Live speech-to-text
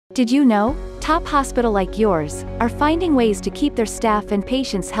Did you know? Top hospital like yours are finding ways to keep their staff and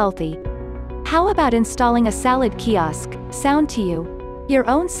patients healthy. How about installing a salad kiosk? Sound to you? Your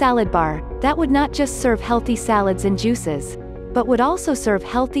own salad bar that would not just serve healthy salads and juices, but would also serve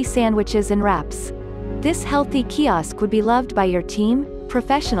healthy sandwiches and wraps. This healthy kiosk would be loved by your team,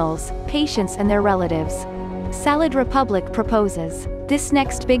 professionals, patients and their relatives. Salad Republic proposes this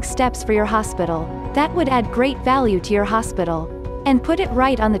next big steps for your hospital that would add great value to your hospital and put it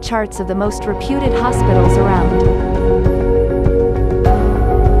right on the charts of the most reputed hospitals around.